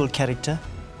 individual character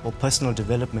or personal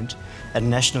development, and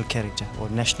national character or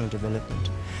national development.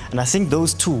 And I think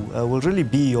those two will really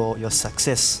be your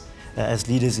success as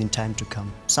leaders in time to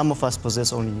come. Some of us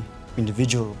possess only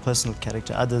individual or personal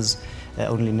character, others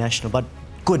only national, but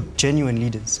good, genuine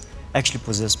leaders actually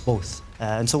possess both.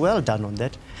 And so well done on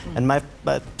that. And my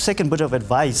second bit of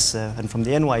advice, and from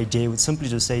the NYDA, would simply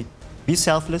to say, be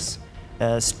selfless,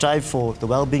 strive for the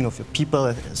well-being of your people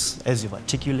as you've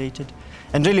articulated,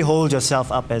 and really hold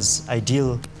yourself up as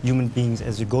ideal human beings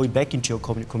as you go back into your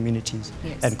communities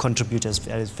and contribute as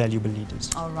valuable leaders.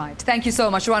 All right. Thank you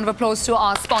so much. A round of applause to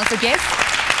our sponsor guests.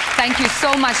 Thank you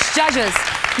so much, judges.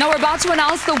 Now we're about to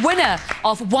announce the winner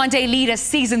of One Day Leader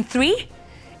Season 3.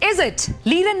 Is it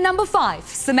leader number 5,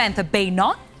 Samantha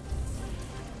Beynon?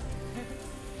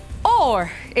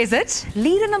 Or is it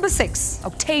leader number 6,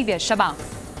 Octavia Shabangu?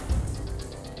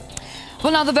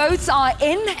 Well, now the votes are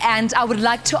in, and I would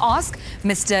like to ask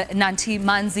Mr. Nanti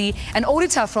Manzi, an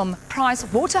auditor from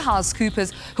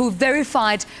PricewaterhouseCoopers, who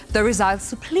verified the results.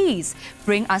 So please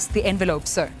bring us the envelope,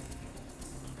 sir.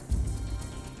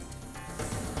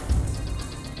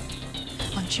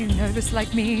 Aren't you nervous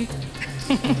like me?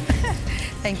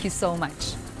 Thank you so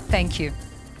much. Thank you.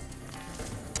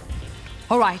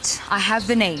 All right, I have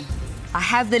the name. I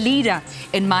have the leader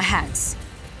in my hands.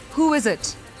 Who is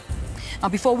it? Now,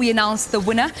 before we announce the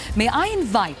winner, may I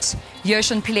invite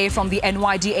Yushin Pillay from the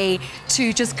NYDA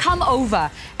to just come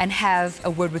over and have a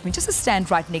word with me, just to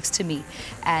stand right next to me,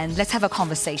 and let's have a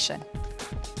conversation.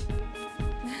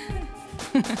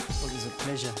 Always a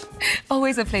pleasure.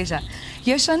 Always a pleasure.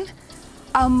 Yushin,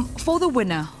 for the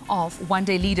winner of One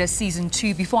Day Leader Season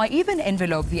 2, before I even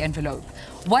envelope the envelope,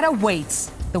 what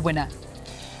awaits the winner?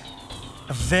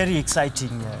 A very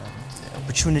exciting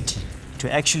opportunity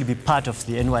to actually be part of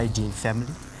the NYDA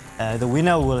family. The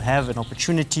winner will have an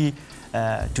opportunity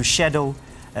to shadow,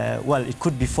 well, it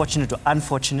could be fortunate or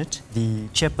unfortunate, the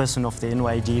chairperson of the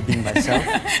NYDA being myself,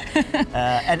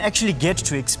 and actually get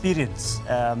to experience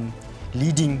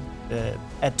leading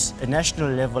at a national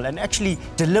level and actually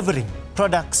delivering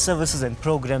products, services and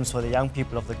programs for the young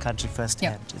people of the country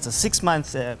firsthand. It's a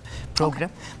 6-month program,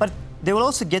 but they will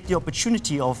also get the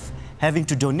opportunity of having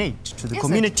to donate to the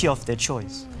community of their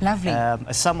choice. Lovely.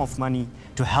 A sum of money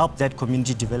to help that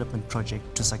community development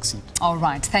project to succeed. All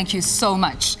right, thank you so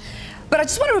much. But I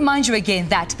just want to remind you again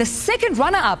that the second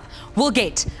runner-up will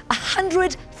get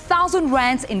 100,000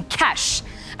 rands in cash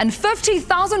and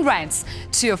 50,000 rands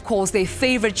to, of course, their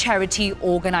favorite charity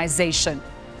organization.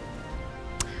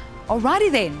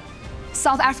 Alrighty then,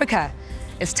 South Africa,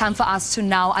 it's time for us to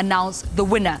now announce the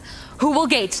winner, who will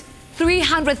get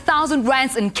 300,000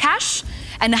 rands in cash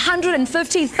and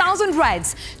 150,000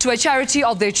 rands to a charity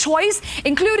of their choice,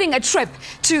 including a trip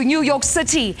to New York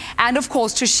City and, of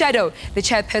course, to shadow the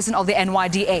chairperson of the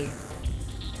NYDA.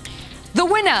 The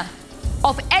winner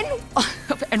of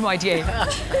NYDA.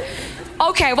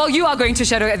 Okay, well, you are going to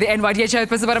shadow the NYDA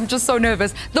chairperson, but I'm just so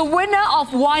nervous. The winner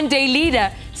of One Day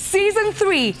Leader Season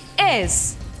 3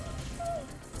 is...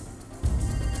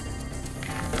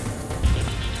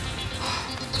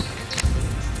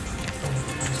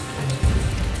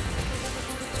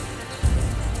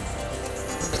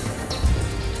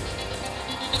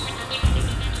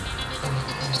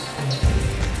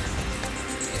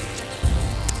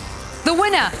 The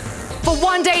winner for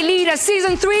One Day Leader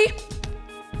Season 3,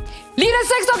 Leader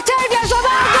 6, Octavia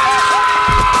Shabangu!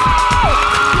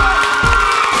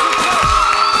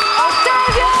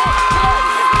 Octavia!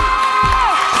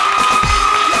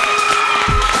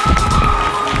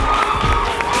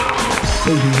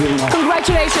 Thank you very much.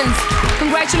 Congratulations.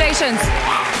 Congratulations.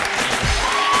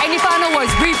 Any final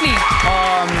words, briefly?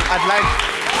 I'd like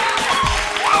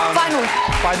Final.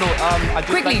 I'd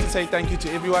just like to say thank you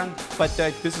to everyone, but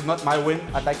this is not my win.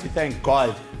 I'd like to thank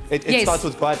God. It starts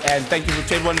with God, and thank you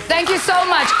to everyone. Thank you so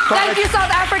much. Thank you,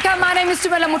 South Africa. My name is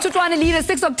Tumi Mothotoane, leader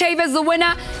 6. Octavia is the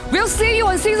winner. We'll see you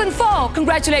on season 4.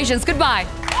 Congratulations. Goodbye.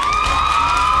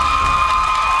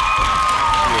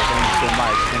 Thank you so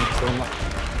much. Thank you so much.